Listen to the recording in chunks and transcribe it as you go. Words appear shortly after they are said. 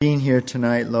Being here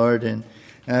tonight, Lord, and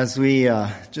as we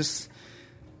just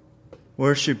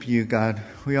worship you, God,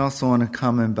 we also want to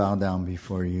come and bow down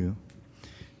before you.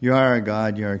 You are our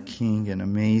God, you are our King, and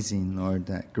amazing, Lord,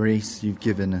 that grace you've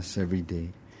given us every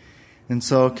day. And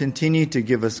so continue to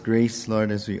give us grace,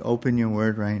 Lord, as we open your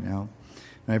word right now.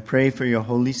 And I pray for your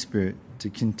Holy Spirit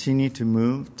to continue to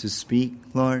move, to speak,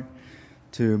 Lord,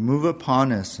 to move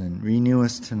upon us and renew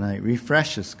us tonight.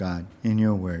 Refresh us, God, in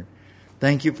your word.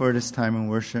 Thank you for this time in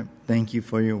worship. Thank you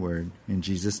for your word. In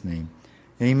Jesus' name,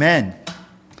 amen.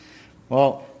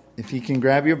 Well, if you can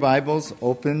grab your Bibles,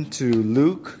 open to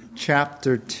Luke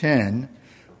chapter 10.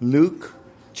 Luke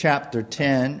chapter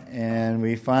 10, and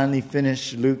we finally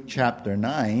finished Luke chapter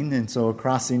 9, and so we're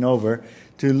crossing over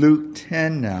to Luke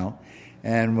 10 now,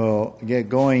 and we'll get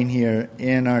going here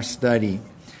in our study.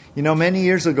 You know, many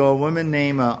years ago, a woman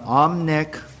named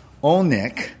Omnek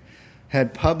Olnek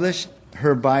had published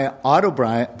her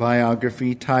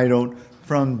autobiography titled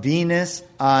From Venus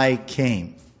I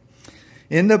Came.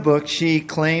 In the book, she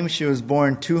claims she was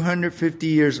born 250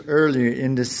 years earlier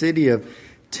in the city of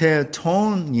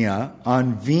Teutonia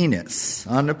on Venus,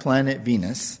 on the planet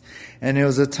Venus. And it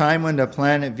was a time when the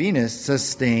planet Venus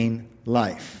sustained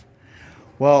life.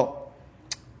 Well,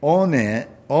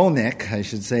 Olnek, I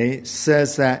should say,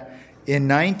 says that in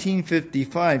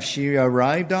 1955, she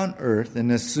arrived on Earth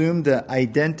and assumed the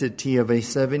identity of a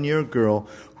 7-year-old girl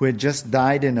who had just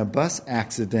died in a bus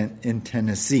accident in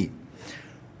Tennessee.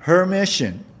 Her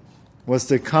mission was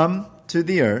to come to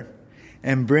the Earth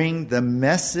and bring the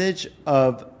message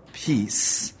of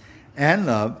peace and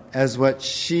love, as what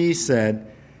she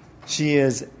said, she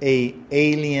is an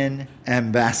alien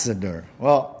ambassador.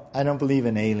 Well, I don't believe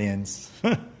in aliens,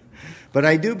 but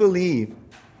I do believe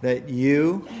that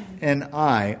you and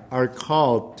I are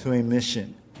called to a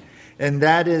mission, and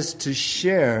that is to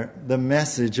share the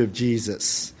message of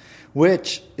Jesus,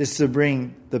 which is to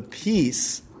bring the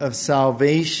peace of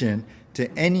salvation to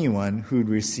anyone who'd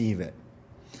receive it.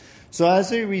 So as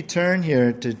we return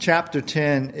here to chapter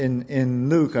 10 in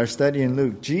Luke, our study in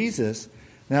Luke, Jesus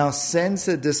now sends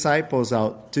the disciples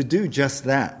out to do just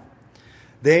that.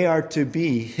 They are to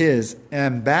be his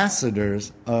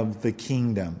ambassadors of the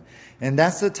kingdom. And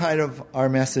that's the title of our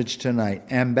message tonight,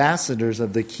 Ambassadors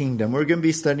of the Kingdom. We're going to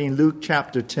be studying Luke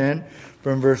chapter 10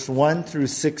 from verse 1 through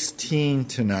 16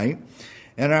 tonight.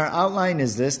 And our outline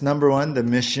is this: number 1, the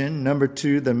mission; number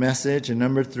 2, the message; and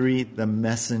number 3, the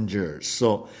messengers.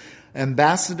 So,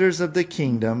 Ambassadors of the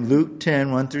Kingdom, Luke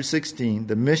 10, 1 through 16,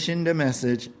 the mission, the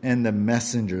message, and the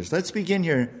messengers. Let's begin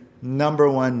here, number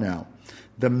 1 now,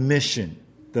 the mission,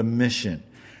 the mission.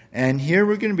 And here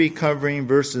we're going to be covering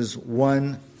verses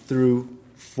 1 through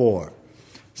 4.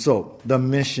 So, the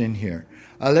mission here.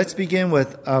 Let's begin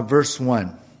with verse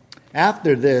 1.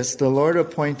 After this, the Lord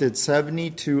appointed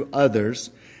 72 others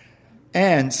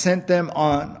and sent them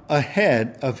on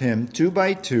ahead of him 2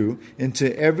 by 2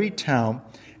 into every town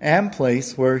and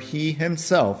place where he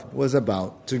himself was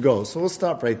about to go. So we'll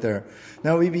stop right there.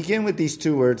 Now we begin with these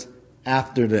 2 words,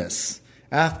 after this.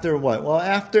 After what? Well,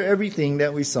 after everything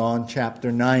that we saw in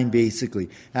chapter 9, basically.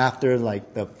 After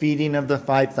like the feeding of the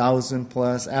 5,000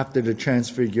 plus, after the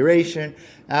transfiguration,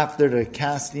 after the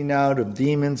casting out of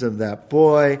demons of that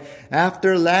boy,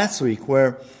 after last week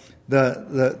where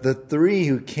the 3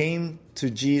 who came to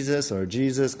Jesus, or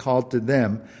Jesus called to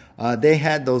them, they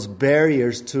had those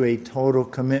barriers to a total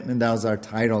commitment. That was our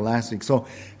title last week. So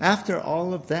after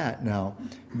all of that now,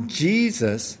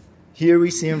 Jesus, here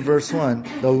we see in verse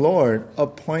 1, the Lord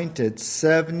appointed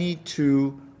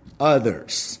 72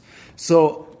 others.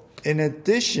 So in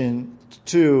addition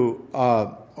to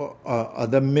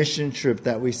the mission trip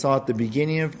that we saw at the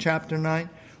beginning of chapter 9,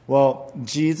 well,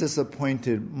 Jesus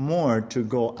appointed more to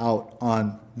go out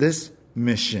on this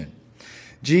mission.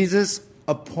 Jesus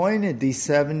appointed these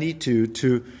 72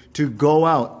 to go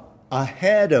out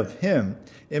ahead of him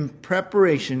in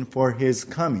preparation for his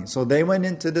coming. So they went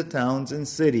into the towns and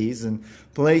cities and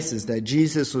places that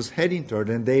Jesus was heading toward,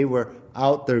 and they were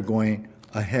out there going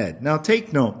ahead. Now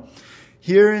take note.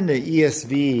 Here in the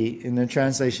ESV, in the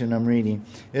translation I'm reading,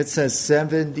 it says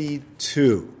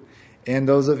 72. And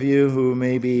those of you who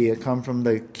maybe come from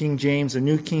the King James or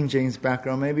New King James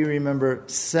background, maybe remember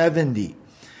 70.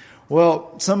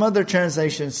 Well, some other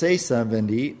translations say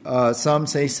 70, some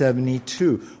say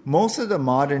 72. Most of the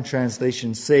modern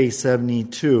translations say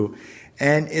 72.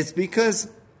 And it's because,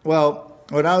 well,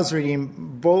 what I was reading,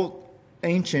 both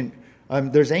ancient,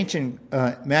 there's ancient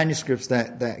manuscripts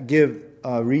that give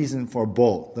a reason for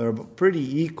both. They're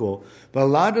pretty equal. But a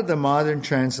lot of the modern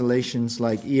translations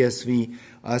like ESV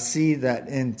see that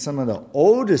in some of the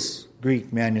oldest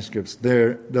Greek manuscripts,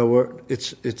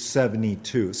 it's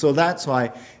 72. So that's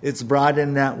why it's brought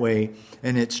in that way,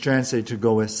 and it's translated to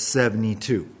go with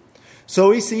 72. So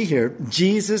we see here,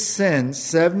 Jesus sends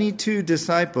 72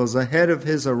 disciples ahead of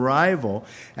his arrival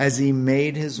as he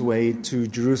made his way to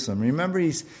Jerusalem. Remember,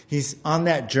 he's on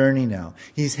that journey now.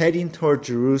 He's heading toward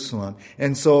Jerusalem.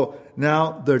 And so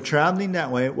now they're traveling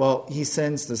that way. Well, he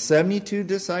sends the 72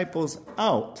 disciples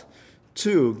out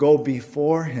to go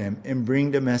before him and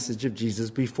bring the message of Jesus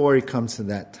before he comes to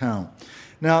that town.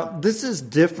 Now, this is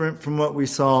different from what we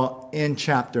saw in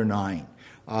chapter 9.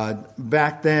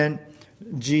 Back then,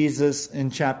 Jesus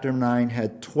in chapter 9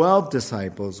 had 12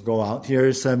 disciples go out. Here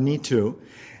is 72.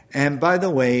 And by the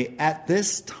way, at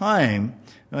this time,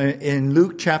 in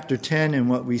Luke chapter 10 and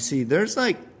what we see, there's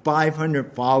like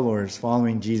 500 followers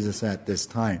following Jesus at this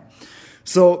time.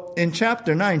 So in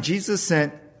chapter 9, Jesus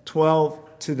sent 12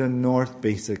 to the north,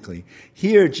 basically.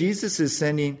 Here, Jesus is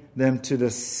sending them to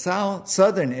the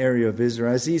southern area of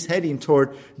Israel as he's heading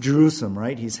toward Jerusalem,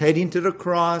 right? He's heading to the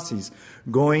cross. He's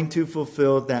going to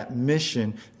fulfill that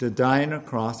mission to die on a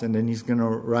cross, and then he's going to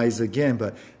rise again.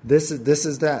 But this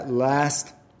is that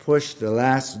last push, the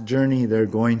last journey they're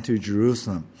going to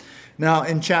Jerusalem. Now,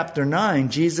 in chapter 9,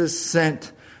 Jesus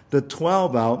sent the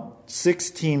 12 out, 6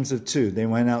 teams of 2. They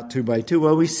went out 2 by 2.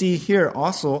 Well, we see here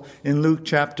also in Luke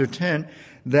chapter 10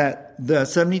 that the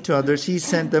 72 others, he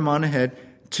sent them on ahead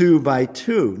 2 by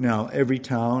 2. Now, every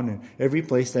town and every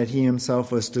place that he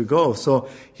himself was to go. So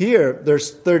here, there's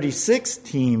 36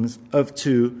 teams of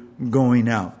 2 going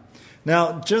out.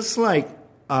 Now, just like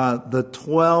the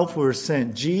 12 who were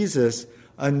sent, Jesus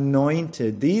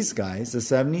anointed these guys, the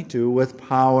 72, with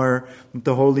power, with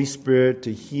the Holy Spirit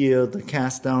to heal, to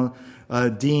cast down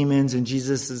demons in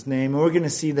Jesus' name. And we're going to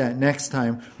see that next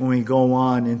time when we go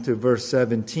on into verse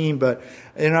 17. But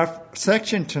in our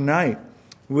section tonight,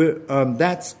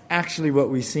 that's actually what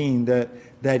we're seeing,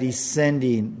 that he's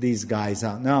sending these guys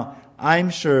out. Now, I'm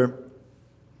sure,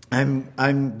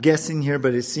 I'm guessing here,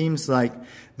 but it seems like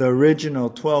the original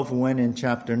 12 who went in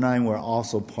chapter 9 were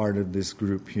also part of this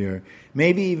group here.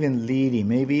 Maybe even leading,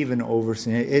 maybe even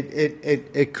overseeing.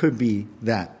 It could be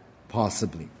that,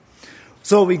 possibly.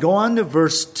 So we go on to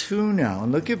verse 2 now,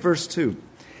 and look at verse 2.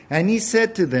 And he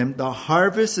said to them, the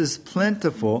harvest is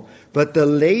plentiful, but the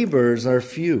laborers are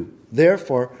few.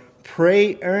 Therefore,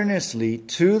 pray earnestly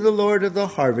to the Lord of the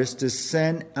harvest to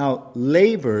send out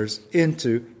laborers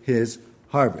into his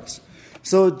harvest.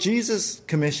 So Jesus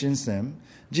commissions them.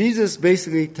 Jesus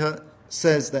basically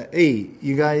says that, hey,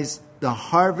 you guys, the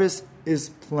harvest is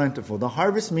plentiful. The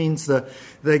harvest means the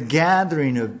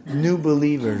gathering of new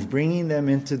believers, bringing them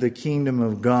into the kingdom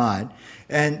of God.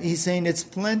 And he's saying it's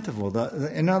plentiful.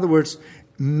 In other words,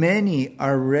 many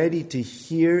are ready to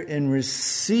hear and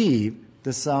receive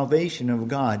the salvation of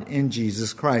God in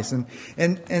Jesus Christ.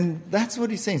 And that's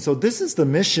what he's saying. So this is the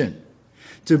mission,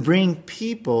 to bring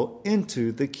people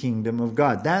into the kingdom of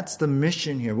God. That's the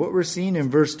mission here. What we're seeing in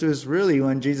verse 2 is really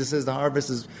when Jesus says the harvest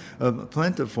is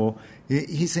plentiful.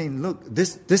 He's saying, look,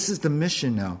 this is the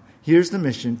mission now. Here's the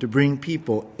mission, to bring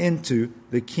people into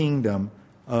the kingdom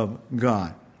of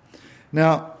God.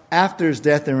 Now, after his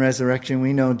death and resurrection,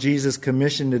 we know Jesus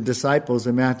commissioned the disciples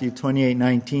in Matthew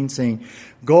 28:19, saying,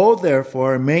 go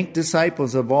therefore and make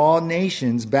disciples of all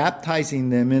nations, baptizing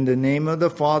them in the name of the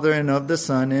Father and of the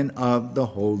Son and of the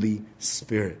Holy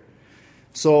Spirit.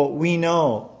 So we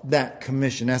know that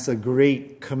commission. That's a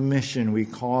great commission, we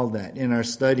call that, in our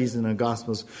studies in the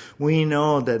Gospels. We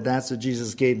know that that's what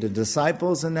Jesus gave the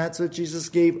disciples, and that's what Jesus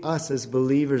gave us as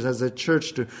believers, as a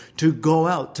church, to go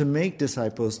out, to make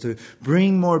disciples, to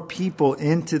bring more people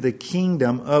into the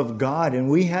kingdom of God. And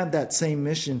we have that same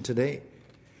mission today.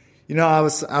 You know, I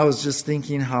was just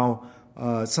thinking how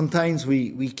sometimes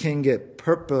we can get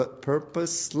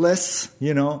purposeless,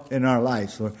 in our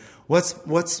lives. Or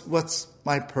what's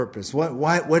my purpose?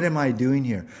 What am I doing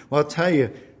here? Well, I'll tell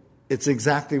you, it's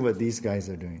exactly what these guys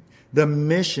are doing. The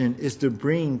mission is to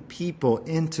bring people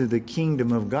into the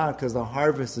kingdom of God, because the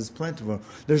harvest is plentiful.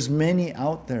 There's many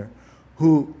out there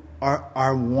who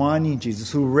are wanting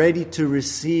Jesus, who are ready to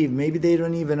receive. Maybe they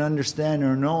don't even understand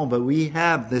or know, but we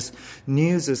have this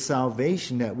news of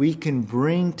salvation that we can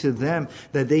bring to them,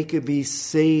 that they could be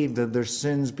saved, that their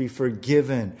sins be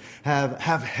forgiven,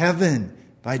 have heaven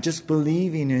by just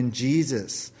believing in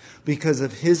Jesus because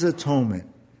of his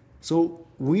atonement. So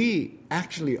we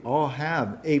actually all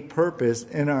have a purpose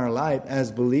in our life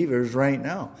as believers right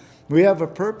now. We have a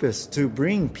purpose to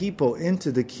bring people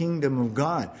into the kingdom of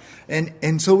God.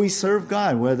 And so we serve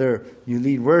God, whether you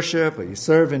lead worship or you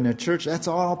serve in the church. That's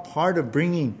all part of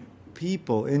bringing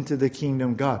people into the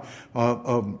kingdom of God,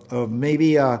 of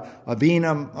maybe being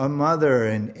a mother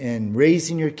and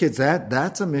raising your kids.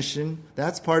 That's a mission.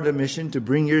 That's part of the mission, to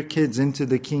bring your kids into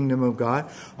the kingdom of God.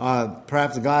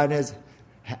 Perhaps God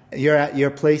you're at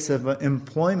your place of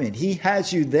employment. He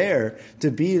has you there to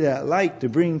be that light, to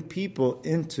bring people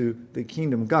into the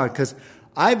kingdom of God. Because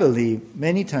I believe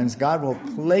many times God will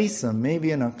place them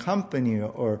maybe in a company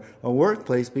or a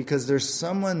workplace because there's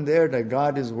someone there that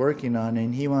God is working on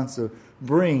and He wants to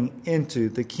bring into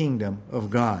the kingdom of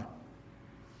God.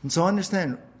 And so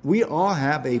understand, we all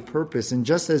have a purpose. And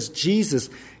just as Jesus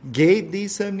gave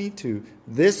these 72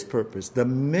 this purpose, the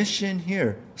mission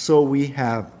here, so we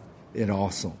have it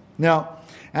also. Now,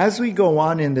 as we go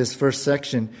on in this first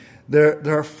section,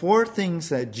 there are 4 things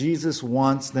that Jesus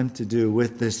wants them to do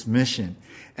with this mission.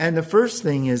 And the first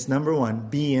thing is, number 1,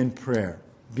 be in prayer.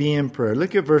 Be in prayer.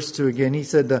 Look at verse 2 again. He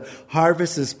said, the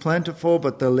harvest is plentiful,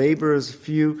 but the laborers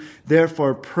few.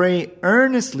 Therefore, pray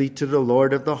earnestly to the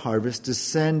Lord of the harvest to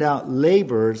send out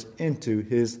laborers into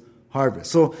His harvest.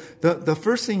 So the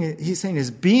first thing He's saying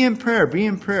is be in prayer. Be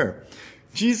in prayer.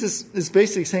 Jesus is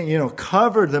basically saying,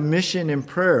 cover the mission in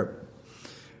prayer.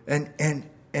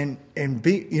 And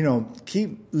be,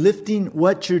 keep lifting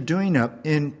what you're doing up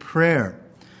in prayer.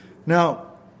 Now,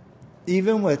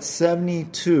 even with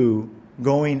 72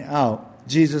 going out,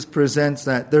 Jesus presents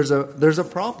that there's a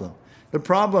problem. The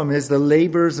problem is the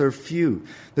laborers are few.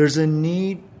 There's a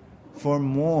need for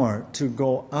more to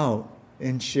go out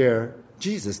and share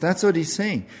Jesus. That's what He's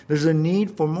saying. There's a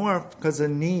need for more because the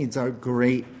needs are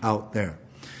great out there.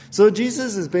 So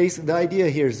the idea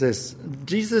here is this.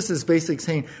 Jesus is basically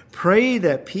saying, pray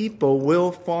that people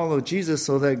will follow Jesus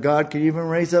so that God could even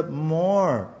raise up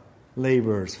more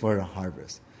laborers for the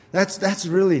harvest. That's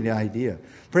really the idea.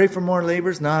 Pray for more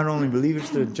laborers, not only believers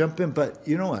to jump in, but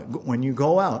you know what? When you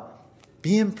go out,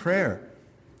 be in prayer.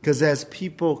 Because as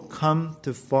people come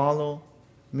to follow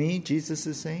me, Jesus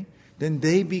is saying, then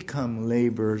they become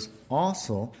laborers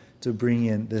also to bring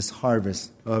in this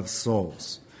harvest of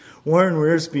souls. Warren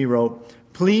Wiersbe wrote,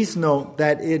 please note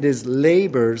that it is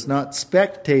laborers, not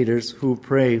spectators, who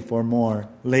pray for more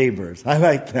laborers. I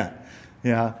like that.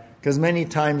 Yeah. Because many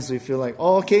times we feel like,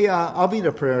 I'll be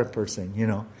the prayer person,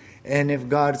 And if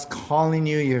God's calling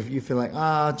you, you feel like,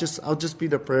 I'll just be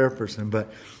the prayer person. But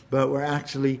we're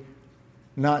actually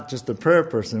not just a prayer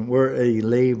person, we're a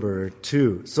laborer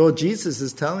too. So Jesus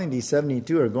is telling these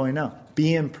 72 are going out,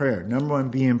 be in prayer. Number 1,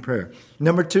 be in prayer.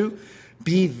 Number 2,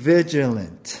 be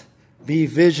vigilant. Be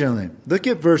vigilant. Look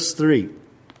at verse 3.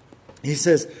 He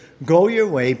says, go your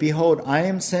way. Behold, I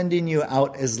am sending you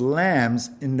out as lambs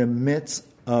in the midst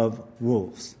of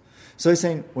wolves. So he's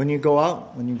saying, when you go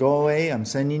out, when you go away, I'm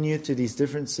sending you to these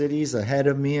different cities ahead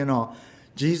of me and all.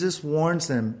 Jesus warns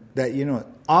them that,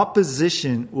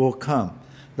 opposition will come.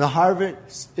 The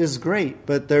harvest is great,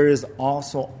 but there is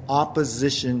also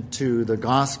opposition to the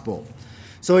gospel.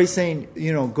 So he's saying,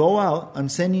 go out. I'm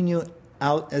sending you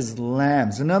out as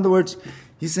lambs. In other words,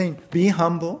 he's saying, be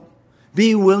humble,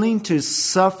 be willing to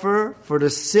suffer for the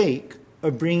sake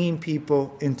of bringing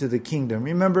people into the kingdom.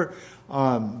 Remember,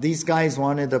 these guys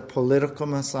wanted a political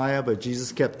Messiah, but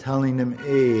Jesus kept telling them,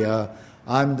 hey,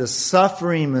 I'm the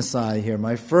suffering Messiah here.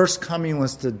 My first coming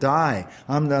was to die.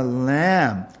 I'm the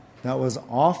lamb that was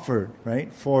offered,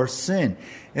 right, for sin.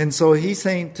 And so he's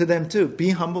saying to them too, be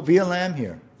humble, be a lamb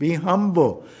here. Be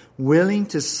humble, willing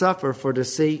to suffer for the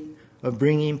sake of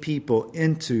bringing people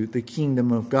into the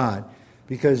kingdom of God.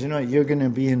 Because, you're going to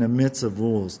be in the midst of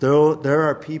wolves. There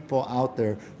are people out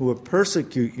there who will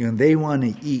persecute you and they want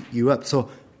to eat you up. So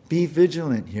be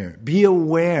vigilant here. Be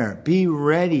aware. Be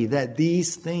ready that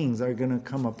these things are going to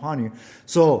come upon you.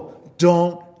 So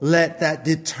don't let that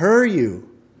deter you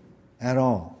at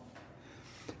all.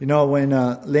 When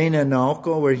Lena and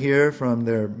Naoko were here from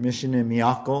their mission in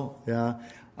Miyako,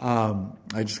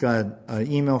 I just got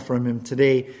an email from him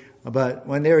today. But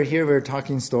when they were here, we were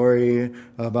talking story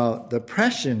about the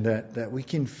oppression that we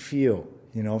can feel,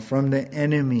 from the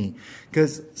enemy.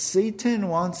 Because Satan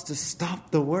wants to stop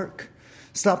the work.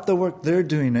 Stop the work they're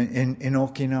doing in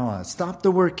Okinawa. Stop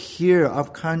the work here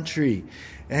up country.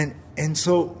 And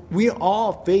so we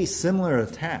all face similar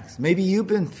attacks. Maybe you've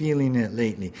been feeling it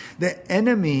lately. The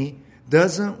enemy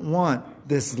doesn't want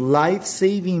this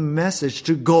life-saving message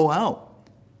to go out.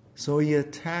 So he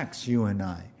attacks you and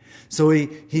I. So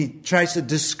he tries to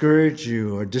discourage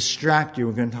you or distract you.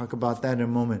 We're going to talk about that in a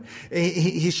moment.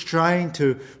 He's trying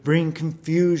to bring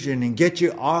confusion and get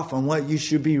you off on what you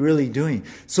should be really doing.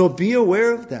 So be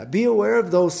aware of that. Be aware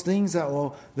of those things that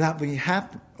will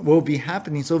be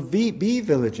happening. So be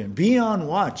vigilant. Be on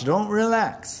watch. Don't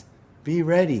relax. Be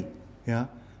ready. Yeah.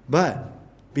 But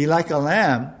be like a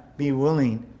lamb be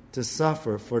willing to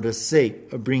suffer for the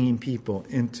sake of bringing people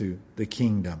into the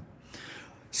kingdom.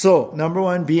 So, number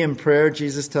 1, be in prayer,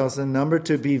 Jesus tells them. Number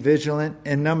 2, be vigilant.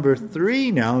 And number 3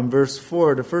 now, in verse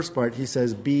 4, the first part, he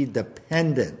says, be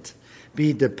dependent.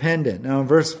 Be dependent. Now, in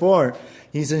verse 4,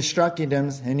 he's instructing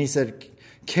them, and he said,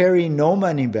 carry no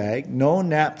money bag, no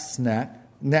knapsack,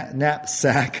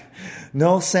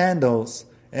 no sandals,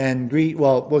 and greet.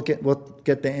 Well, we'll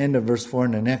get the end of verse 4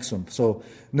 in the next one. So,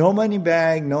 no money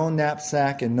bag, no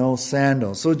knapsack, and no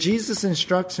sandals. So Jesus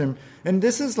instructs him, and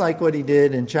this is like what he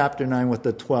did in chapter 9 with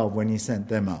the 12 when he sent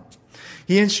them out.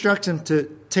 He instructs them to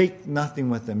take nothing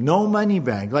with them. No money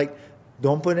bag. Like,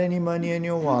 don't put any money in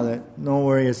your wallet. No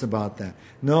worries about that.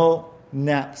 No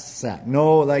knapsack.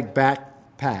 No, like,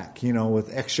 backpack,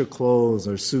 with extra clothes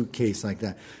or suitcase like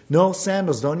that. No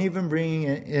sandals. Don't even bring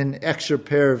an extra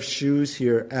pair of shoes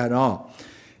here at all.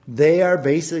 They are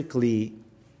basically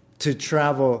to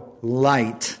travel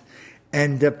light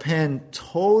and depend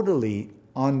totally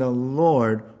on the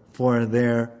Lord for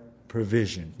their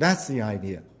provision. That's the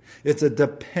idea. It's a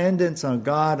dependence on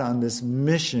God on this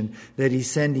mission that he's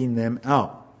sending them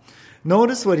out.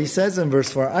 Notice what he says in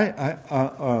verse 4.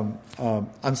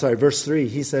 Verse 3.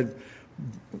 He said,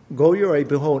 go your way,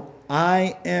 behold,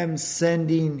 I am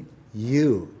sending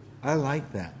you. I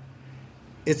like that.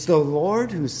 It's the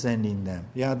Lord who's sending them.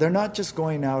 Yeah, they're not just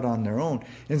going out on their own.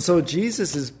 And so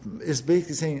Jesus is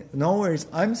basically saying, no worries,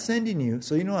 I'm sending you.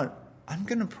 So you know what? I'm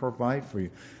going to provide for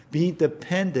you. Be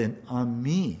dependent on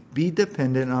me. Be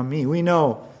dependent on me. We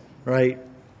know, right?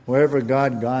 Wherever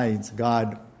God guides,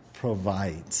 God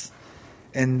provides.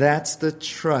 And that's the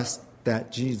trust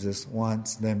that Jesus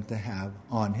wants them to have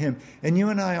on him. And you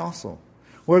and I also.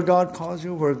 Where God calls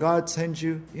you, where God sends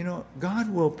you,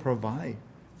 God will provide.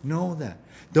 Know that.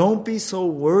 Don't be so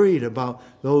worried about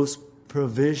those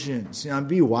provisions.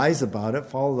 Be wise about it.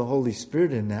 Follow the Holy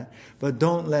Spirit in that. But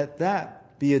don't let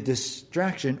that be a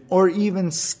distraction or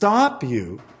even stop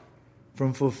you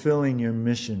from fulfilling your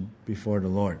mission before the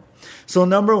Lord. So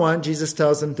number 1, Jesus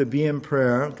tells them to be in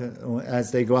prayer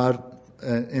as they go out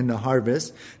in the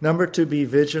harvest. Number 2, be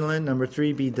vigilant. Number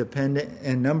 3, be dependent.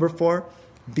 And number 4,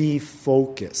 be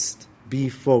focused. Be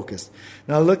focused.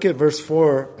 Now look at verse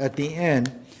 4 at the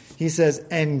end. He says,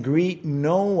 and greet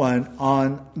no one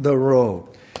on the road.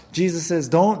 Jesus says,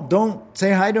 don't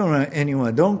say hi to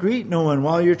anyone. Don't greet no one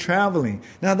while you're traveling.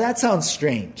 Now that sounds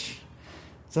strange.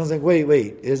 Sounds like, wait,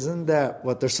 isn't that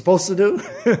what they're supposed to do?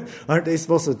 Aren't they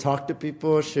supposed to talk to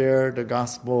people, share the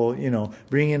gospel,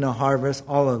 bring in a harvest,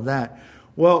 all of that?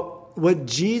 Well, what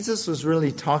Jesus was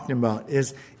really talking about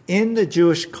is in the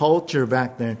Jewish culture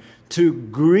back then, to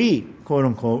greet, quote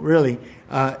unquote, really,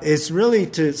 is really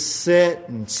to sit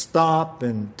and stop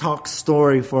and talk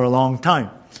story for a long time.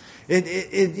 It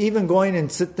even going and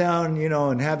sit down,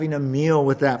 and having a meal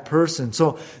with that person.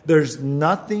 So there's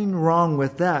nothing wrong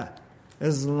with that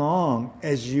as long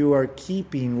as you are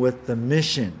keeping with the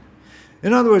mission.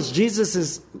 In other words, Jesus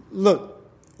is, look,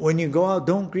 when you go out,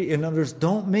 don't greet. In other words,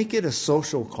 don't make it a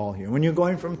social call here. When you're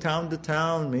going from town to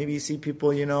town, maybe you see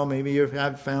people, maybe you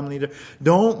have family.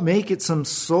 Don't make it some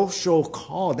social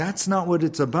call. That's not what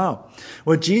it's about.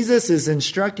 What Jesus is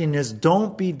instructing is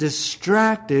don't be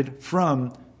distracted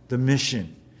from the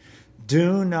mission.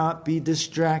 Do not be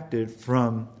distracted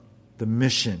from the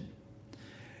mission.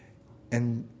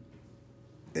 And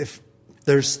if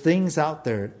there's things out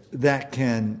there that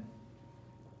can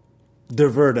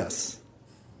divert us,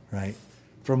 right,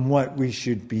 from what we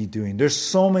should be doing. There's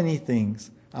so many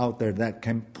things out there that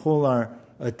can pull our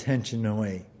attention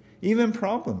away. Even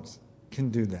problems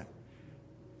can do that.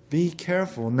 Be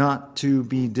careful not to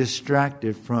be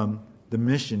distracted from the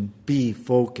mission. Be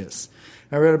focused.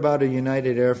 I read about a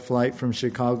United Air flight from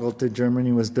Chicago to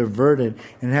Germany was diverted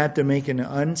and had to make an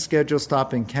unscheduled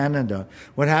stop in Canada.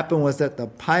 What happened was that the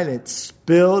pilot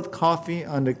spilled coffee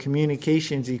on the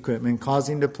communications equipment,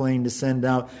 causing the plane to send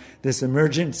out this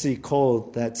emergency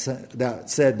code that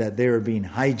said that they were being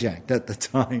hijacked at the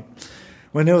time.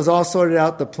 When it was all sorted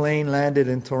out, the plane landed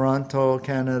in Toronto,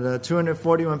 Canada.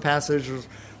 241 passengers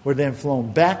were then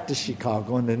flown back to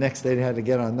Chicago, and the next day they had to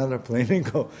get on another plane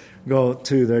and go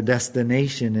to their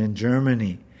destination in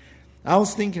Germany. I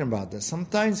was thinking about this.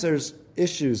 Sometimes there's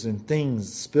issues and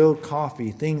things, spilled coffee,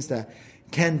 things that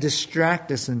can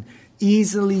distract us and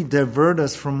easily divert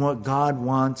us from what God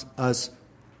wants us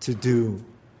to do.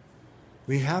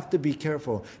 We have to be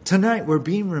careful. Tonight we're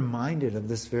being reminded of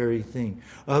this very thing,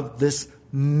 of this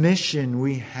mission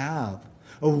we have,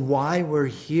 of why we're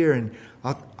here. And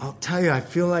I'll tell you, I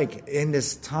feel like in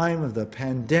this time of the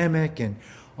pandemic and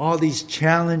all these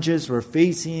challenges we're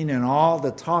facing and all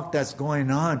the talk that's going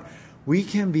on, we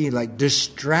can be like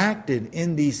distracted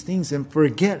in these things and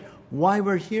forget why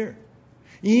we're here.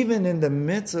 Even in the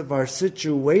midst of our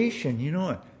situation, you know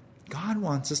what? God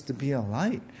wants us to be a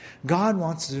light. God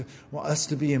wants us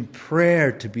to be in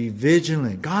prayer, to be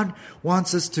vigilant. God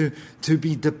wants us to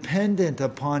be dependent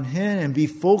upon Him and be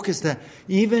focused that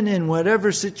even in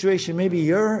whatever situation maybe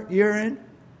you're in,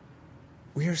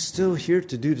 we are still here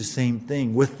to do the same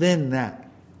thing within that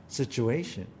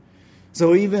situation.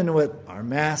 So even with our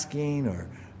masking or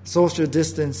social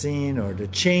distancing or the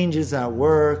changes at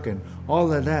work and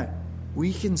all of that,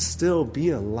 we can still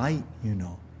be a light, you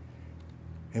know.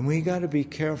 And we got to be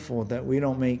careful that we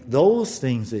don't make those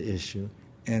things the issue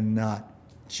and not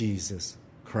Jesus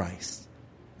Christ.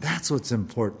 That's what's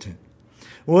important.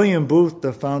 William Booth,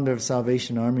 the founder of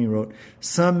Salvation Army, wrote,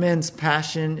 "Some men's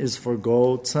passion is for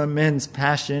gold. Some men's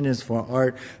passion is for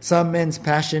art. Some men's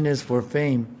passion is for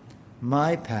fame.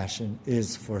 My passion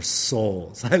is for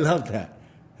souls." I love that.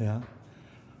 Yeah.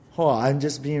 Oh, I'm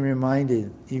just being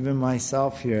reminded, even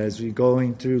myself here, as we're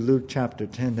going through Luke chapter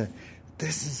 10, that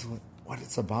this is what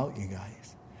it's about, you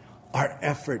guys. Our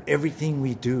effort, everything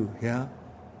we do, yeah?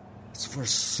 It's for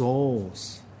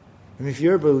souls. I mean, if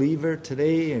you're a believer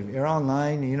today, if you're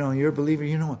online, you know, you're a believer,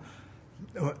 you know,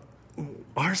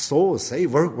 our soul is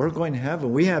saved. We're going to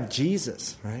heaven. We have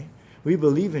Jesus, right? We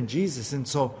believe in Jesus. And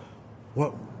so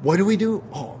what do we do?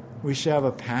 Oh, we should have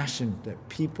a passion that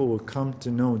people will come to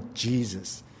know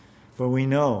Jesus. For we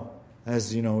know,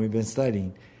 as you know, we've been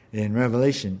studying in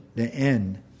Revelation, the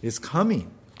end is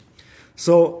coming.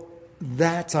 So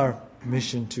that's our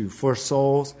mission too, for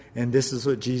souls. And this is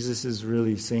what Jesus is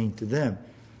really saying to them,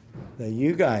 that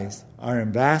you guys are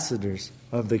ambassadors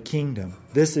of the kingdom.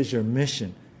 This is your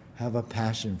mission. Have a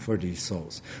passion for these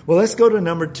souls. Well, let's go to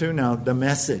number 2 now, the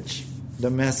message. The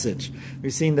message.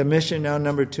 We've seen the mission. Now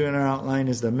number 2 in our outline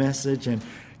is the message. And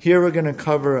here we're going to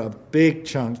cover a big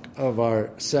chunk of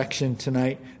our section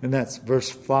tonight, and that's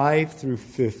verse 5 through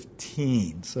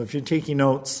 15. So if you're taking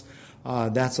notes,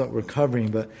 that's what we're covering.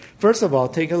 But first of all,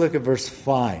 take a look at verse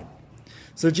 5.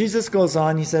 So Jesus goes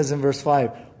on, he says in verse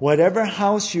 5, "Whatever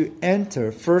house you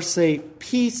enter, first say,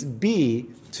 'Peace be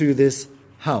to this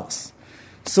house.'"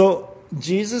 So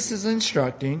Jesus is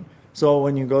instructing. So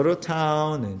when you go to a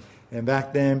town, and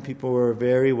back then people were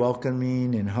very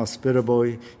welcoming and hospitable.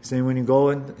 He's saying when you go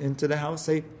into the house,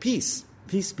 say, "Peace.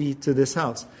 Peace be to this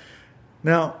house."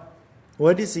 Now,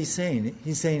 what is he saying?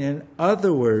 He's saying, in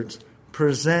other words,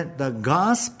 present the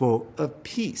gospel of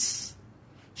peace.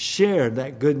 Share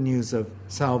that good news of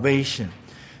salvation.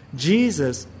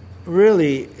 Jesus,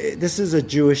 really, this is a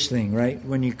Jewish thing, right?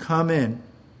 When you come in,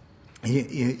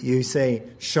 you say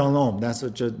shalom. That's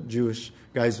what Jewish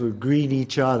guys would greet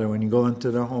each other when you go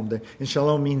into their home. And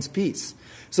shalom means peace.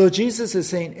 So Jesus is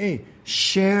saying, hey,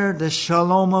 share the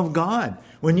shalom of God.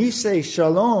 When you say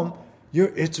shalom,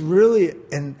 it's really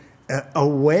a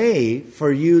way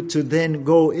for you to then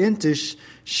go into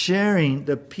sharing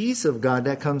the peace of God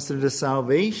that comes through the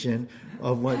salvation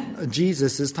of what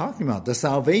Jesus is talking about, the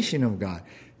salvation of God.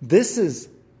 This is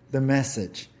the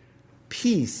message.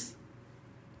 Peace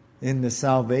in the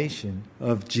salvation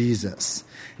of Jesus.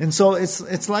 And so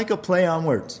it's like a play on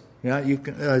words. Yeah, you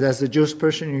can, as a Jewish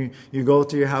person, you go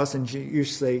to your house and you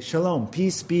say, "Shalom,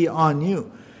 peace be on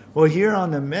you." Well, here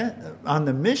on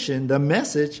the mission, the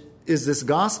message is this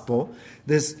gospel,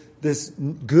 this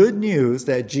good news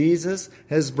that Jesus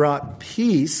has brought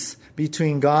peace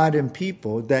between God and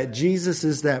people, that Jesus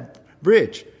is that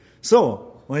bridge.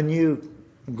 So when you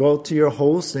go to your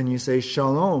host and you say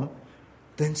shalom,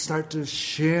 then start to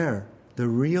share the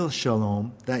real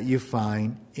shalom that you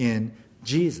find in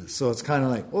Jesus. So it's kind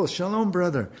of like, "Oh, shalom,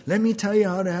 brother. Let me tell you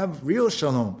how to have real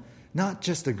shalom." Not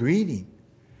just a greeting,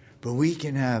 but we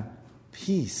can have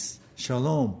peace,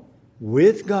 shalom,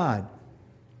 with God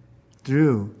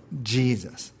through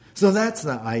Jesus. So that's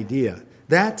the idea.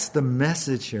 That's the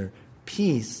message here.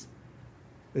 Peace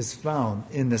is found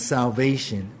in the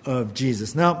salvation of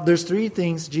Jesus. Now, there's 3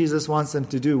 things Jesus wants them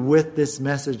to do with this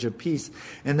message of peace,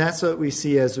 and that's what we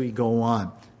see as we go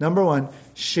on. Number 1,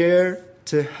 share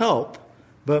to help,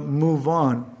 but move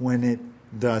on when it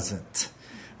doesn't.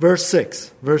 Verse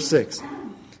 6.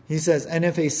 He says, "And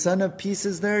if a son of peace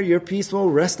is there, your peace will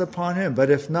rest upon him. But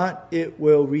if not, it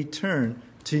will return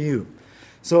to you."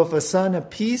 So if a son of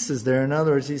peace is there, in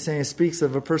other words, he's saying it speaks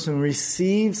of a person who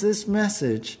receives this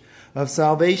message of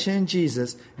salvation in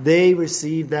Jesus. They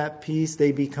receive that peace.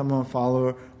 They become a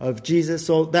follower of Jesus.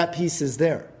 So that peace is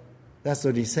there. That's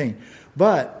what he's saying.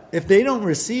 But if they don't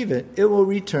receive it, it will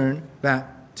return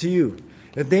back to you.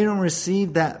 If they don't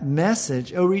receive that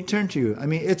message, it will return to you. I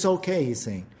mean, it's okay, he's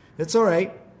saying. It's all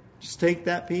right. Just take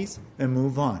that peace and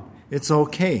move on. It's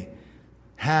okay.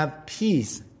 have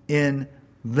peace in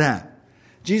that.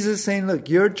 Jesus is saying, look,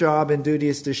 your job and duty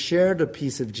is to share the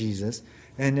peace of Jesus.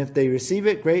 And if they receive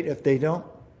it, great. If they don't,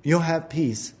 you'll have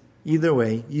peace. Either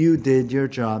way, you did your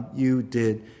job. You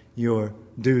did your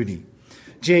duty.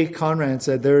 J. Conrad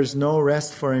said, there is no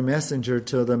rest for a messenger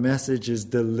till the message is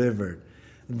delivered.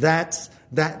 That's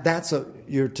what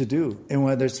you're to do. And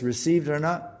whether it's received or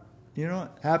not,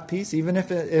 have peace. Even if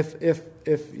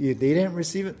they didn't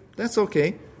receive it, that's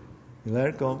okay. You let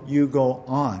it go. You go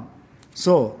on.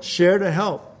 So share to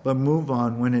help, but move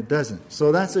on when it doesn't.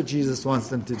 So that's what Jesus wants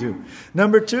them to do.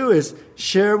 Number 2 is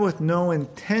share with no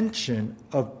intention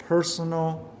of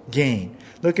personal gain.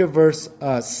 Look at verse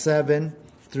 7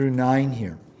 through 9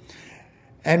 here.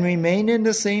 And remain in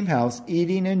the same house,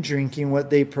 eating and drinking what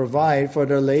they provide, for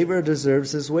their labor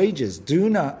deserves his wages. Do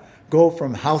not go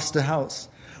from house to house.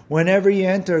 Whenever you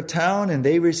enter a town and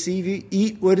they receive you,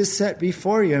 eat what is set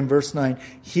before you. In verse 9,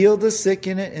 heal the sick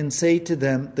in it and say to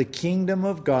them, the kingdom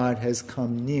of God has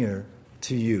come near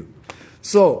to you.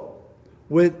 So,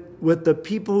 with the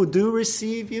people who do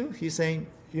receive you, he's saying,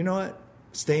 you know what?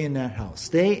 Stay in that house.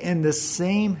 Stay in the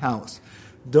same house.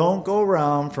 Don't go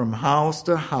around from house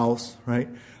to house, right?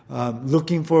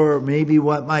 Looking for maybe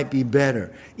what might be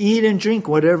better. Eat and drink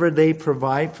whatever they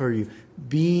provide for you.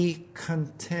 Be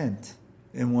content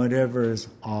in whatever is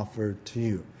offered to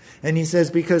you. And he says,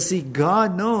 because see,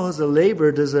 God knows the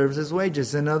labor deserves his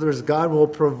wages. In other words, God will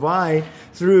provide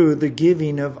through the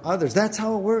giving of others. That's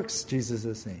how it works, Jesus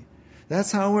is saying.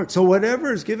 That's how it works. So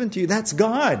whatever is given to you, that's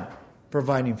God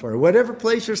providing for you. Whatever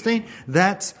place you're staying,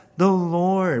 that's the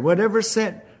Lord. Whatever's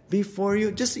set before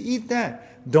you, just eat that.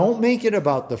 Don't make it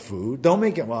about the food. Don't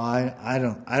make it, well, I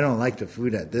don't like the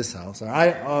food at this house.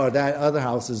 Or that other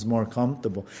house is more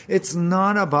comfortable. It's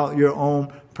not about your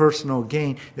own personal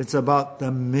gain. It's about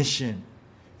the mission.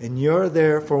 And you're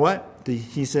there for what?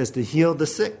 He says to heal the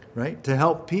sick, right? To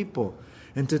help people.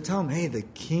 And to tell them, hey, the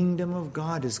kingdom of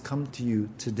God has come to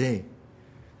you today.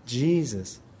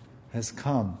 Jesus has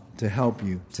come to help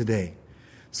you today.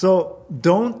 So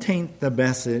don't taint the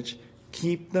message.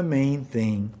 Keep the main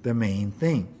thing the main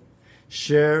thing.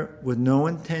 Share with no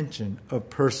intention of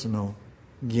personal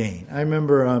gain. I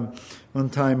remember one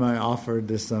time I offered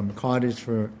this cottage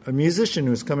for a musician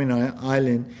who was coming on an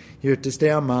island here to stay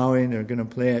on Maui, and they're going to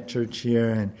play at church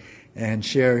here and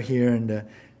share here. And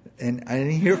I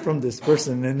didn't hear from this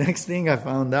person. The next thing I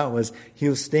found out was he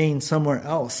was staying somewhere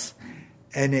else.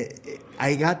 And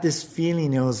I got this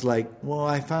feeling, it was like, well,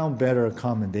 I found better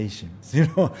accommodations.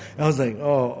 I was like,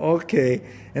 oh, okay.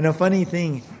 And a funny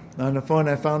thing, on the phone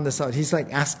I found this out. He's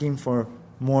like asking for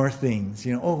more things.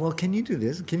 Oh, well, can you do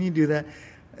this? Can you do that?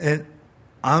 And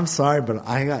I'm sorry, but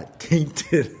I got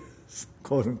tainted,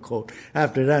 quote unquote.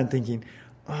 After that, I'm thinking,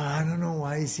 I don't know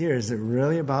why he's here. Is it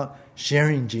really about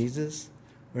sharing Jesus?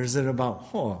 Or is it about,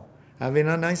 having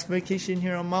a nice vacation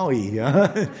here on Maui?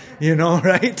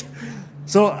 Right?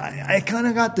 So I kind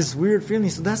of got this weird feeling.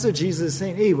 So that's what Jesus is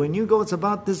saying. Hey, when you go, it's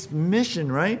about this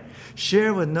mission, right?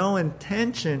 Share with no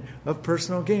intention of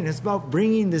personal gain. It's about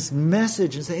bringing this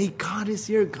message and say, hey, God is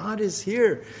here. God is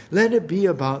here. Let it be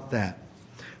about that.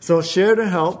 So share to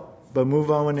help, but move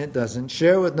on when it doesn't.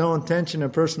 Share with no intention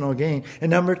of personal gain.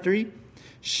 And number 3,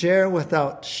 share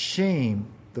without shame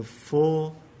the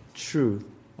full truth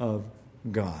of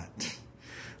God.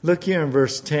 Look here in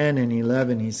verse 10 and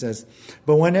 11, he says,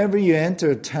 but whenever you enter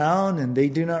a town and they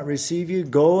do not receive you,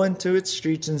 go into its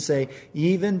streets and say,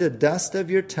 even the dust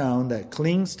of your town that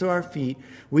clings to our feet,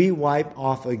 we wipe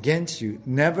off against you.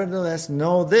 Nevertheless,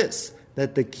 know this,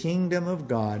 that the kingdom of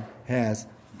God has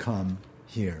come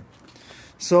here.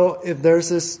 So if there's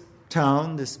this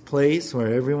town, this place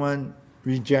where everyone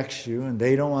rejects you and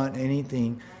they don't want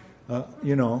anything,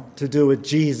 to do with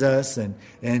Jesus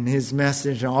and his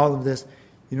message and all of this,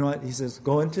 you know what? He says,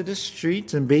 go into the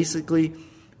streets and basically,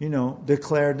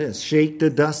 declare this. Shake the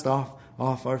dust off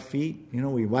our feet.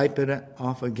 We wipe it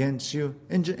off against you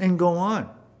and go on.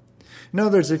 In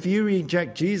other words, if you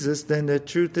reject Jesus, then the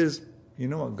truth is,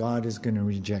 God is going to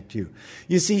reject you.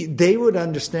 You see, they would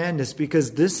understand this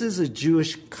because this is a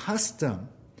Jewish custom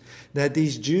that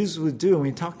these Jews would do. And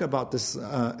we talked about this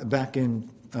back in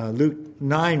Luke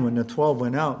 9 when the 12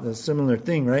 went out, a similar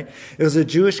thing, right? It was a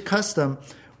Jewish custom.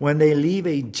 When they leave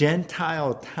a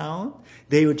Gentile town,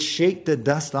 they would shake the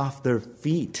dust off their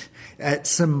feet. It's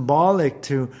symbolic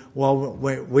to,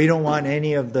 we don't want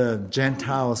any of the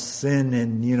Gentile sin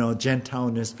and,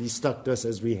 Gentileness be stuck to us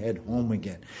as we head home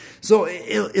again. So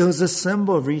it was a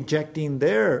symbol of rejecting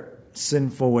their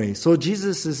sinful ways. So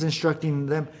Jesus is instructing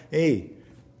them, hey,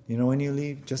 when you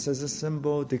leave, just as a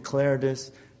symbol, declare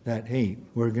this, that, hey,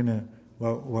 you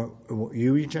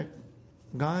reject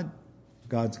God?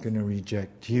 God's going to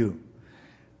reject you.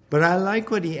 But I like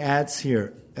what he adds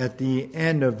here at the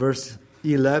end of verse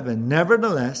 11.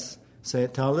 Nevertheless,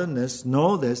 tell them this,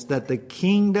 know this, that the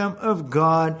kingdom of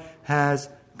God has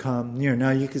come near.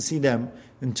 Now you can see them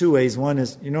in two ways. One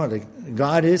is,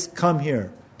 God is come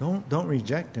here. Don't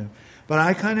reject him. But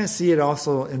I kind of see it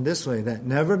also in this way, that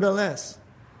nevertheless,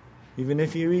 even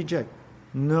if you reject,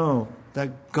 know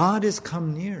that God is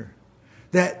come near.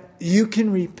 That you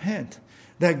can repent.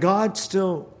 That God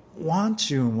still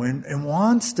wants you and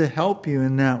wants to help you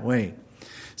in that way.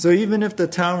 So even if the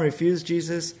town refused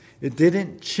Jesus, it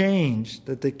didn't change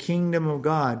that the kingdom of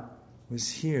God was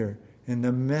here and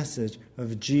the message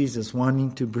of Jesus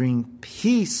wanting to bring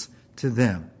peace to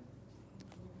them.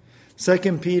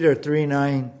 2 Peter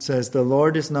 3:9 says, the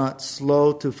Lord is not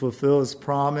slow to fulfill his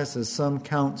promise, as some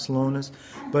count slowness,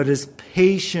 but is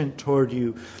patient toward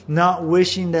you, not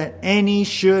wishing that any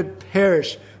should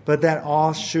perish, but that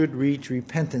all should reach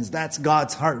repentance. That's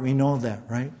God's heart. We know that,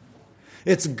 right?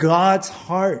 It's God's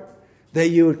heart that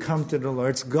you would come to the Lord.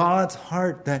 It's God's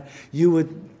heart that you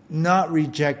would not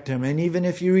reject him. And even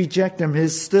if you reject him,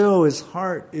 his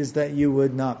heart is that you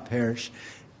would not perish.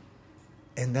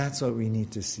 And that's what we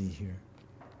need to see here.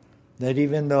 That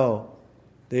even though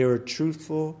they were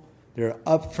truthful, they're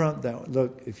upfront that,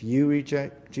 look, if you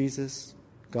reject Jesus,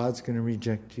 God's going to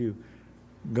reject you.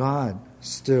 God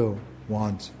still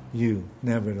wants you,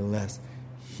 nevertheless.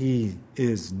 He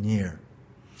is near.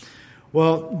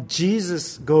 Well,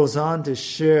 Jesus goes on to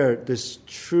share this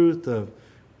truth of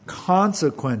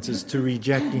consequences to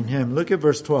rejecting him. Look at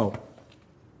verse 12.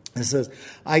 It says,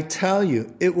 I tell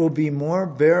you, it will be more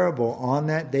bearable on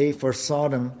that day for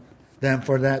Sodom than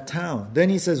for that town. Then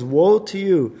he says, woe to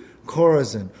you,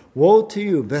 Chorazin! Woe to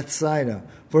you, Bethsaida!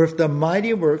 For if the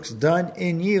mighty works done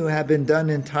in you had been done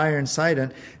in Tyre and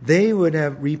Sidon, they would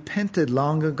have repented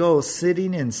long ago,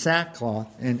 sitting in sackcloth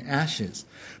and ashes.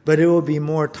 But it will be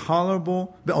more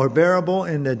tolerable or bearable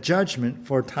in the judgment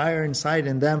for Tyre and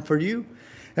Sidon than for you.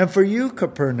 And for you,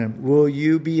 Capernaum, will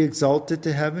you be exalted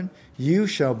to heaven? You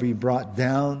shall be brought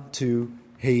down to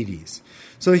Hades.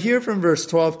 So here from verse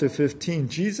 12 to 15,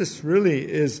 Jesus really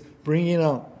is bringing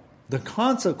out the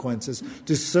consequences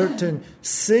to certain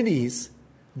cities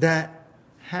that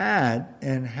had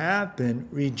and have been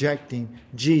rejecting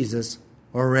Jesus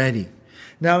already.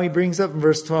 Now he brings up in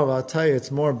verse 12, I'll tell you,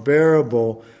 it's more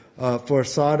bearable for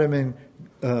Sodom and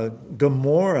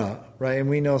Gomorrah, right? And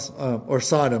we know, or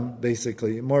Sodom,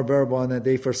 basically, more bearable on that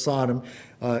day for Sodom,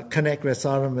 connect with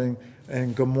Sodom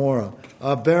and Gomorrah.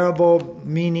 Bearable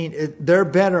meaning they're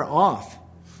better off,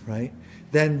 right,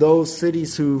 than those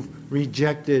cities who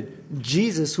rejected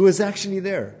Jesus, who is actually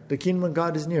there. The kingdom of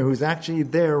God is near, who's actually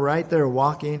there, right there,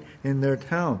 walking in their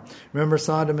town. Remember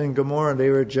Sodom and Gomorrah, they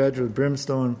were judged with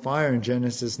brimstone and fire in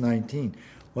Genesis 19.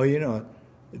 Well,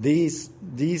 these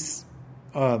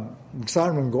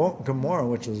Sodom and Gomorrah,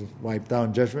 which was wiped out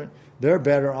in judgment, they're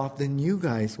better off than you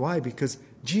guys. Why? Because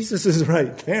Jesus is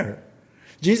right there.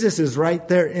 Jesus is right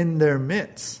there in their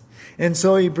midst. And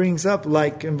so he brings up,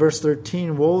 like in verse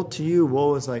 13, woe to you.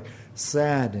 Woe is like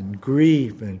sad and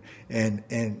grief, and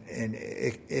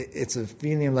it's a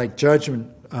feeling like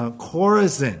judgment.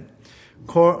 Chorazin,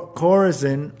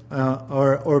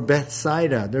 or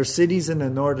Bethsaida, they're cities in the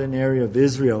northern area of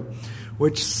Israel,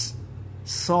 which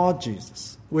saw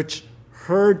Jesus, which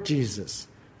heard Jesus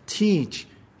teach,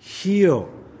 heal,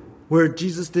 where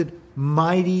Jesus did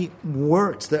mighty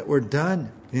works that were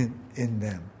done in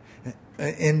them,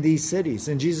 in these cities.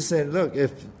 And Jesus said, look,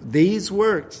 if these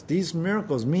works, these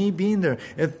miracles, me being there,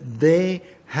 if they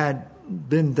had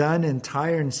been done in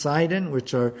Tyre and Sidon,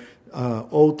 which are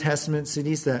Old Testament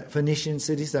cities, Phoenician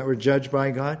cities that were judged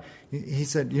by God, he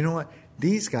said, you know what?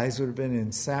 These guys would have been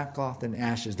in sackcloth and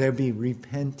ashes. They'd be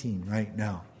repenting right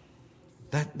now.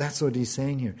 That's what he's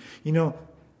saying here.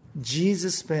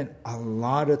 Jesus spent a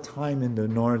lot of time in the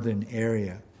northern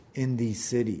area, in these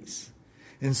cities.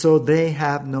 And so they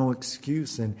have no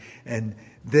excuse. And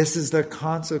this is the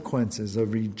consequences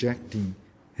of rejecting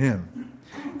him.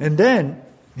 And then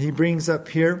he brings up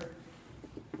here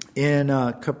in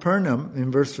Capernaum,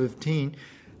 in verse 15,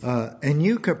 and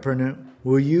you, Capernaum,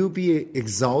 will you be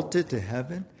exalted to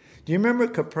heaven? Do you remember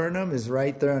Capernaum is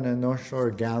right there on the north shore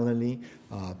of Galilee?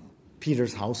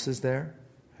 Peter's house is there.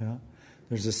 Yeah.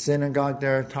 There's a synagogue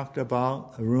there I talked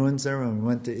about, the ruins there. When we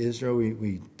went to Israel,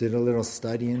 we did a little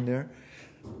study in there.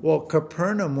 Well,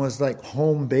 Capernaum was like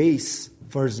home base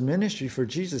for his ministry for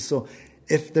Jesus. So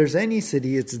if there's any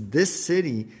city, it's this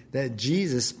city that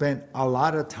Jesus spent a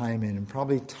lot of time in and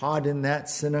probably taught in that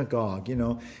synagogue.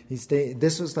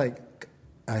 This was like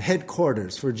a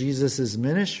headquarters for Jesus'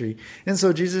 ministry. And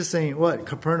so Jesus is saying, what?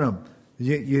 Capernaum,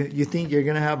 You think you're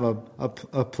going to have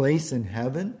a place in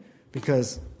heaven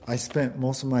because I spent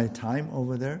most of my time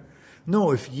over there?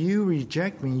 No, if you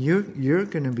reject me, you're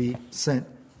going to be sent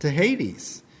to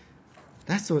Hades.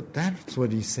 That's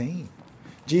what he's saying.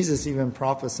 Jesus even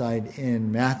prophesied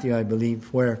in Matthew, I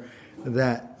believe, where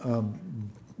that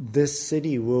this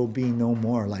city will be no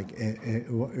more. Like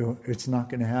it's not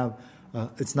going to have,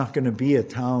 it's not going to be a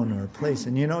town or a place.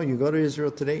 And you go to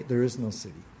Israel today, there is no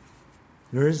city.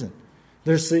 There isn't.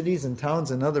 There's cities and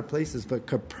towns and other places, but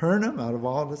Capernaum, out of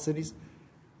all the cities,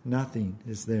 nothing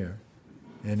is there.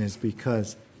 And it's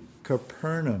because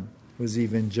Capernaum was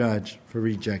even judged for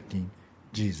rejecting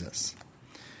Jesus.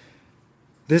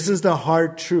 This is the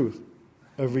hard truth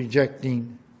of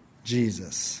rejecting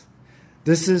Jesus.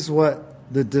 This is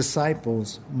what the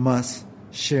disciples must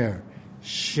share.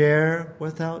 Share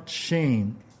without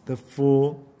shame the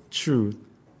full truth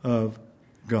of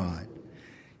God.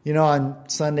 On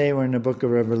Sunday we're in the book of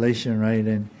Revelation, right?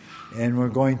 And we're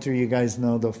going through, you guys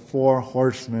know, the 4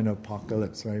 horsemen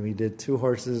apocalypse, right? We did 2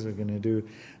 horses. We're going to do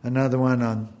another one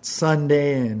on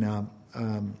Sunday. And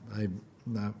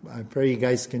I pray you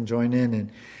guys can join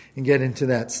in and get into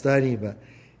that study. But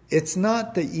it's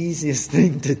not the easiest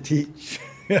thing to teach,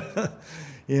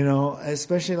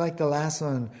 especially like the last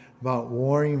one about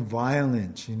warring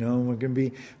violence. We're going to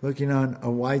be looking on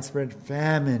a widespread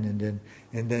famine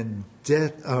and then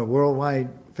death, worldwide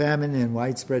famine and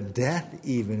widespread death,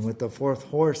 even with the 4th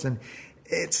horse. And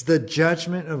it's the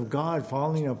judgment of God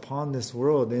falling upon this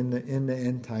world in the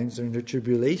end times during the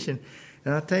tribulation.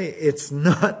 And I'll tell you, it's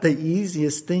not the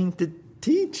easiest thing to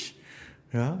teach.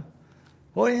 Yeah.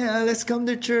 Oh yeah, let's come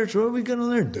to church. What are we going to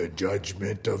learn? The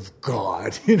judgment of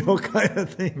God, kind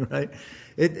of thing, right?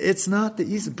 It's not the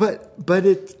easy, but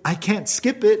I can't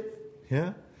skip it.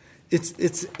 Yeah.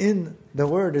 It's in the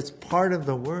Word. It's part of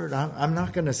the Word. I'm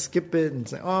not going to skip it and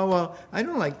say, oh, well, I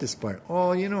don't like this part.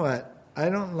 Oh, you know what? I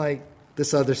don't like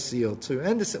this other seal too.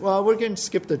 And we're going to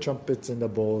skip the trumpets and the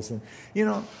bowls. And,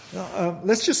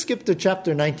 let's just skip to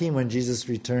chapter 19 when Jesus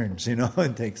returns,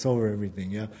 and takes over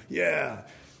everything. Yeah. Yeah.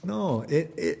 No,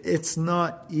 it's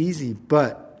not easy,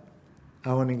 but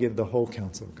I want to give the whole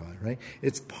counsel of God, right?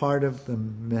 It's part of the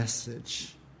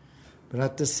message. But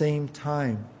at the same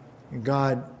time,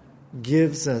 God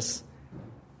gives us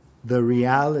the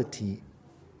reality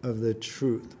of the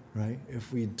truth, right?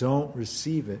 If we don't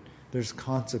receive it, there's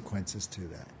consequences to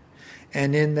that.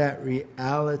 And in that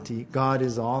reality, God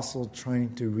is also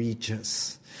trying to reach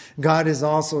us. God is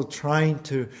also trying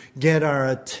to get our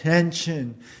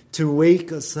attention, to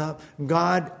wake us up.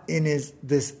 God, in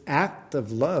this act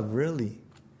of love, really,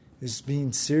 is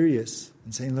being serious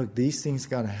and saying, look, these things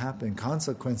got to happen.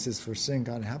 Consequences for sin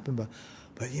got to happen.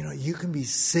 But you can be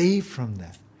saved from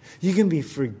that. You can be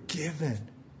forgiven.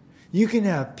 You can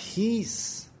have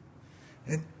peace.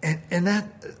 And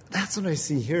that's what I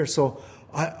see here. So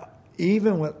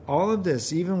even with all of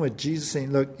this, even with Jesus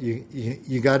saying, look,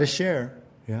 you got to share.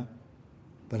 Yeah.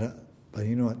 But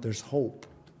you know what? There's hope.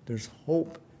 There's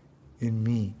hope in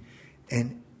me.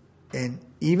 And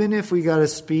even if we got to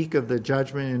speak of the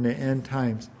judgment in the end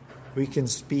times, we can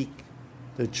speak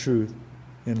the truth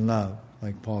in love,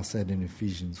 like Paul said in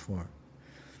Ephesians 4.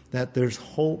 That there's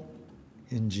hope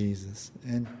in Jesus.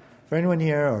 And for anyone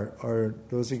here or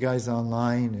those of you guys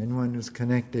online, anyone who's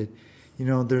connected,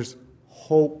 there's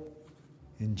hope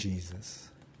in Jesus.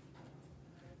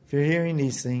 If you're hearing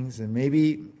these things and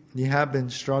maybe you have been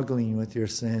struggling with your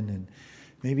sin and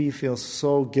maybe you feel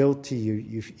so guilty,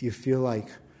 you feel like,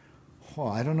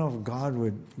 I don't know if God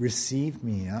would receive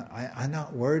me. I'm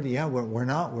not worthy. Yeah, we're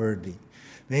not worthy.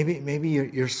 Maybe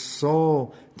you're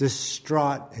so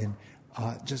distraught and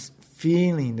just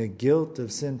feeling the guilt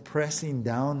of sin pressing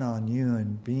down on you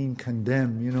and being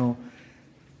condemned.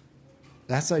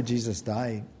 That's why Jesus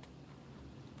died,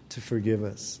 to forgive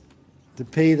us, to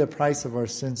pay the price of our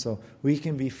sin so we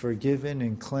can be forgiven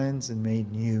and cleansed and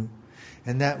made new.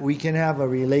 And that we can have a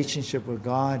relationship with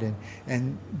God,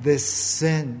 and this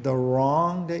sin, the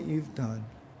wrong that you've done,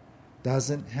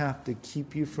 doesn't have to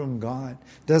keep you from God,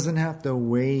 doesn't have to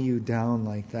weigh you down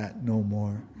like that no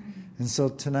more. And so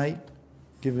tonight,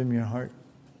 give Him your heart.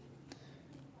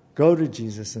 Go to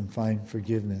Jesus and find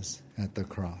forgiveness at the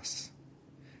cross.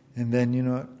 And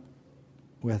then,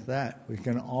 with that, we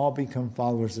can all become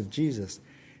followers of Jesus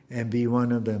and be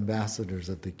one of the ambassadors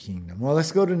of the kingdom. Well,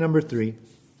 let's go to number 3.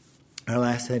 Our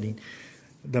last heading,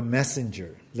 the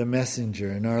messenger. The messenger.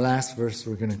 And our last verse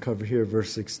we're going to cover here,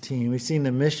 verse 16. We've seen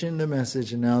the mission, the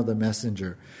message, and now the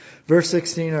messenger. Verse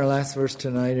 16, our last verse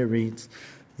tonight, it reads,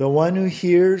 the one who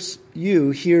hears you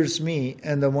hears me,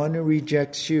 and the one who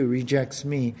rejects you rejects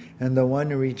me, and the one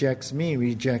who rejects me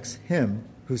rejects him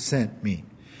who sent me.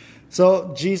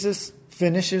 So Jesus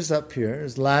finishes up here.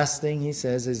 His last thing he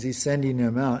says is he's sending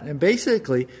them out. And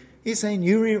basically, he's saying,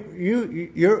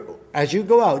 you're as you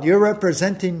go out, you're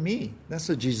representing me. That's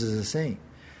what Jesus is saying.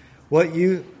 What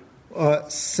you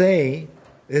say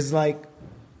is like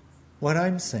what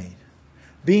I'm saying.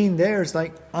 Being there is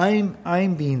like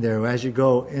I'm being there as you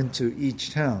go into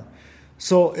each town.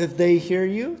 So if they hear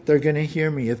you, they're going to hear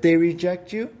me. If they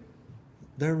reject you,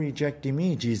 they're rejecting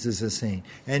me, Jesus is saying.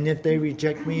 And if they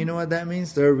reject me, you know what that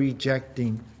means? They're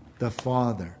rejecting the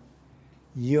Father.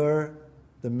 You're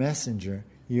the messenger.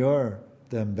 You're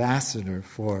the ambassador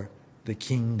for the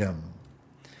kingdom.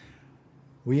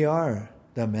 We are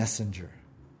the messenger.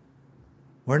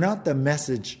 We're not the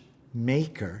message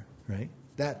maker, right?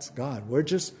 That's God. We're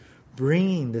just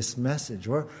bringing this message.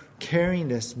 We're carrying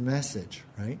this message,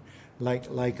 right?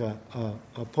 Like a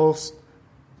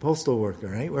postal worker,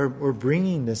 right? We're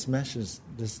bringing this message,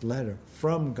 this letter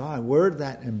from God. We're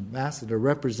that ambassador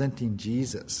representing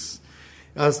Jesus.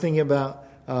 I was thinking about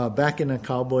back in the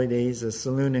cowboy days, a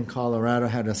saloon in Colorado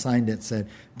had a sign that said,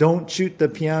 "Don't shoot the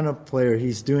piano player,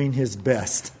 he's doing his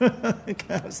best." I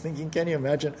was thinking, can you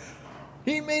imagine?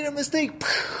 He made a mistake,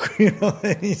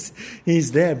 and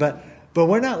he's dead. But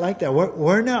we're not like that.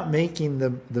 We're not making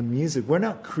the music. We're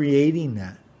not creating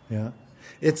that. Yeah,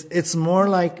 it's more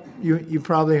like you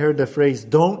probably heard the phrase,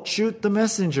 "Don't shoot the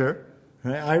messenger."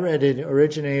 Right? I read it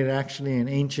originated actually in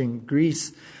ancient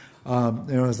Greece.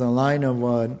 There was a line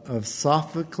of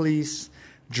Sophocles'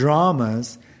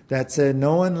 dramas that said,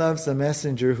 "No one loves the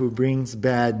messenger who brings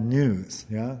bad news."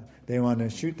 Yeah, they want to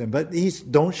shoot them, but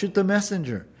don't shoot the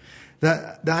messenger.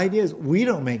 The idea is we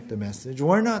don't make the message.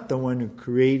 We're not the one who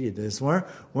created this. We're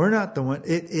not the one.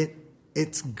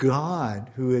 It's God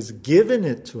who has given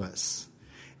it to us,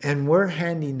 and we're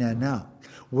handing that out.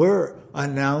 We're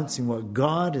announcing what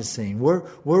God is saying.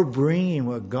 We're bringing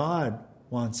what God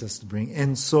wants us to bring,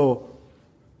 and so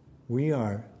we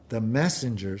are the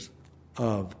messengers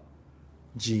of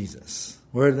Jesus.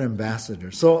 We're the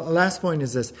ambassadors. So last point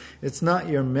is this: it's not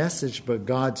your message, but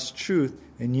God's truth,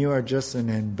 and you are just an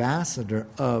ambassador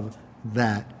of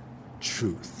that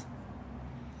truth.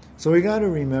 So we got to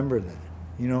remember that,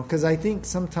 because I think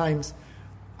sometimes,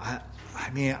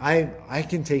 I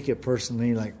can take it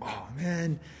personally, like, oh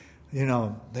man,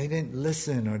 they didn't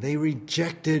listen or they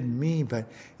rejected me,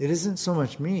 but it isn't so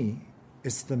much me,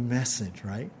 it's the message,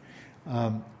 right?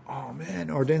 Oh man,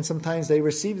 or then sometimes they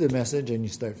receive the message and you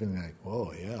start feeling like,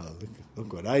 oh yeah,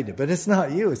 look what I did. But it's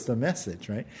not you, it's the message,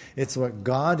 right? It's what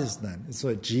God has done. It's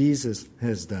what Jesus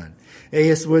has done.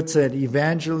 A.S. Wood said,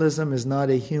 evangelism is not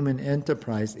a human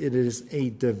enterprise, it is a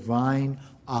divine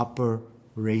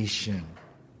operation.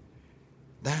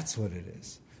 That's what it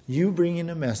is. You bring in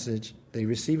a message, they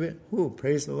receive it,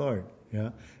 praise the Lord. Yeah.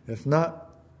 If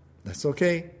not, that's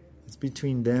okay. It's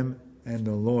between them and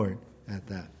the Lord at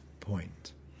that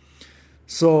point.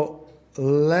 So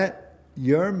let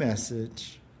your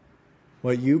message,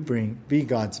 what you bring, be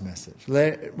God's message.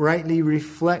 Let it rightly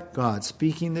reflect God,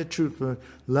 speaking the truth with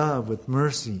love, with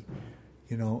mercy.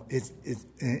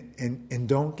 And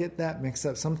don't get that mixed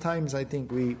up. Sometimes I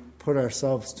think we put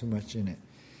ourselves too much in it.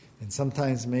 And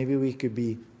sometimes maybe we could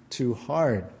be too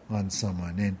hard on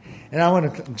someone. And I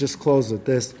want to just close with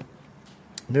this.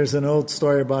 There's an old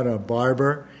story about a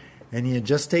barber, and he had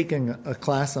just taken a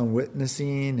class on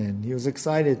witnessing, and he was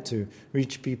excited to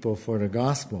reach people for the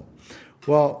gospel.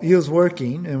 Well, he was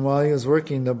working, and while he was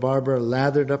working, the barber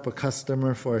lathered up a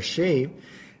customer for a shave,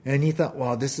 and he thought,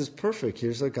 wow, this is perfect.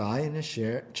 Here's a guy in a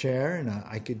chair, and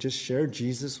I could just share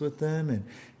Jesus with them, and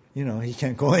he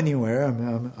can't go anywhere.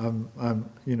 I'm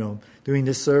doing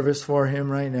this service for him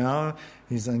right now.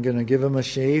 I'm going to give him a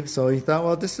shave. So he thought,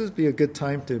 well, this would be a good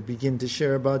time to begin to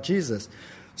share about Jesus.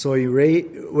 So he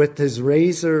with his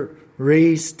razor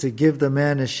raised to give the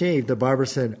man a shave, the barber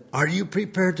said, "Are you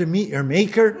prepared to meet your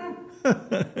maker?"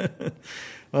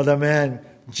 Well, the man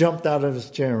jumped out of his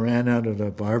chair and ran out of the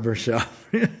barber shop.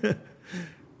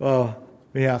 Well,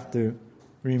 we have to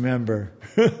remember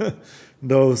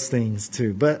those things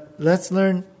too. But let's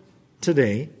learn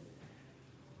today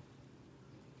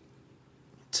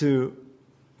to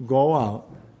go out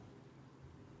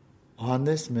on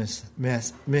this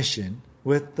mission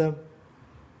with the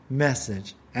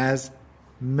message as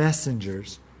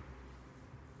messengers.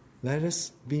 Let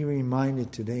us be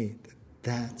reminded today that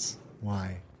that's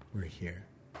why we're here.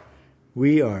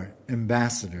 We are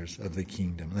ambassadors of the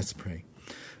kingdom. Let's pray.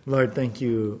 Lord, thank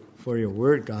you for your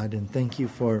word, God, and thank you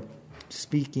for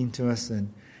speaking to us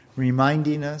and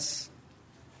reminding us,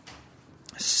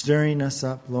 stirring us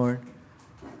up, Lord,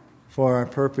 for our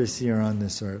purpose here on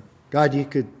this earth. God, you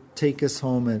could take us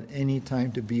home at any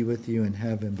time to be with you in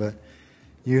heaven, but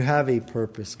you have a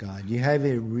purpose, God. You have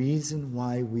a reason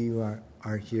why we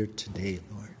are here today,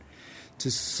 Lord. To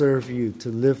serve you, to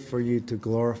live for you, to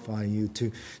glorify you,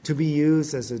 to be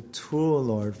used as a tool,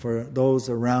 Lord, for those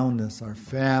around us, our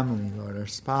family, Lord, our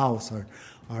spouse,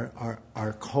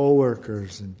 our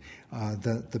co-workers, and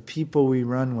the people we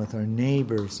run with, our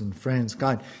neighbors and friends.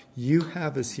 God, you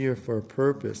have us here for a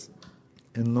purpose.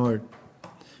 And Lord,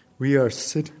 we are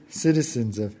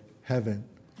citizens of heaven.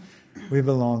 We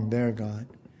belong there, God.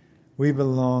 We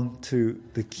belong to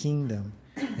the kingdom.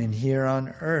 And here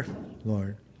on earth,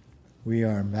 Lord, we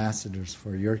are ambassadors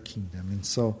for your kingdom. And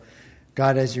so,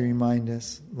 God, as you remind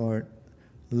us, Lord,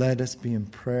 let us be in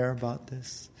prayer about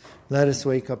this. Let us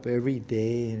wake up every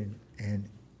day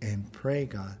and pray,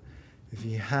 God. If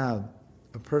you have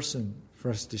a person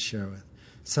for us to share with,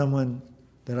 someone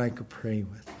that I could pray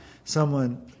with,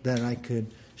 someone that I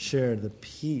could share the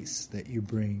peace that you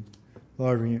bring,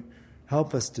 Lord,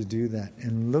 help us to do that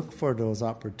and look for those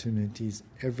opportunities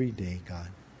every day, God.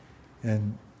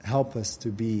 And help us to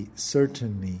be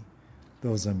certainly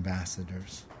those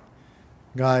ambassadors.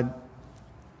 God,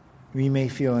 we may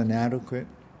feel inadequate.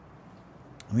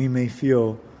 We may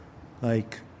feel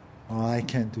like, oh, I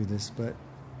can't do this. But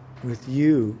with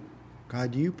you,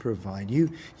 God, you provide. You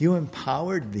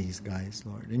empowered these guys,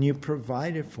 Lord, and you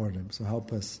provided for them. So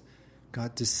help us,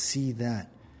 God, to see that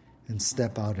and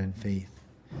step out in faith.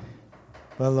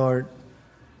 But Lord,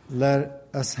 let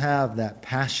us have that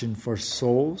passion for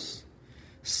souls.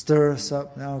 Stir us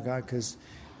up now, God, because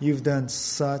you've done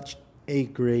such a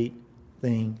great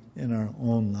thing in our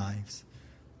own lives.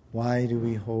 Why do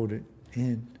we hold it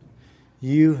in?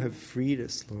 You have freed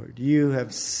us, Lord. You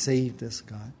have saved us,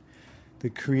 God. The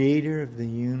creator of the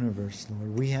universe,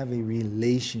 Lord. We have a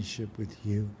relationship with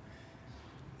you.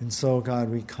 And so, God,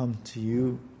 we come to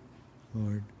you,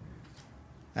 Lord,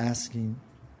 asking,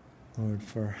 Lord,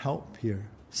 for help here.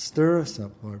 Stir us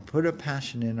up, Lord. Put a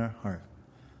passion in our heart,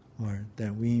 Lord,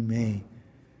 that we may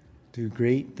do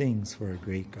great things for a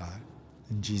great God.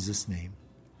 In Jesus' name,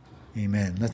 amen.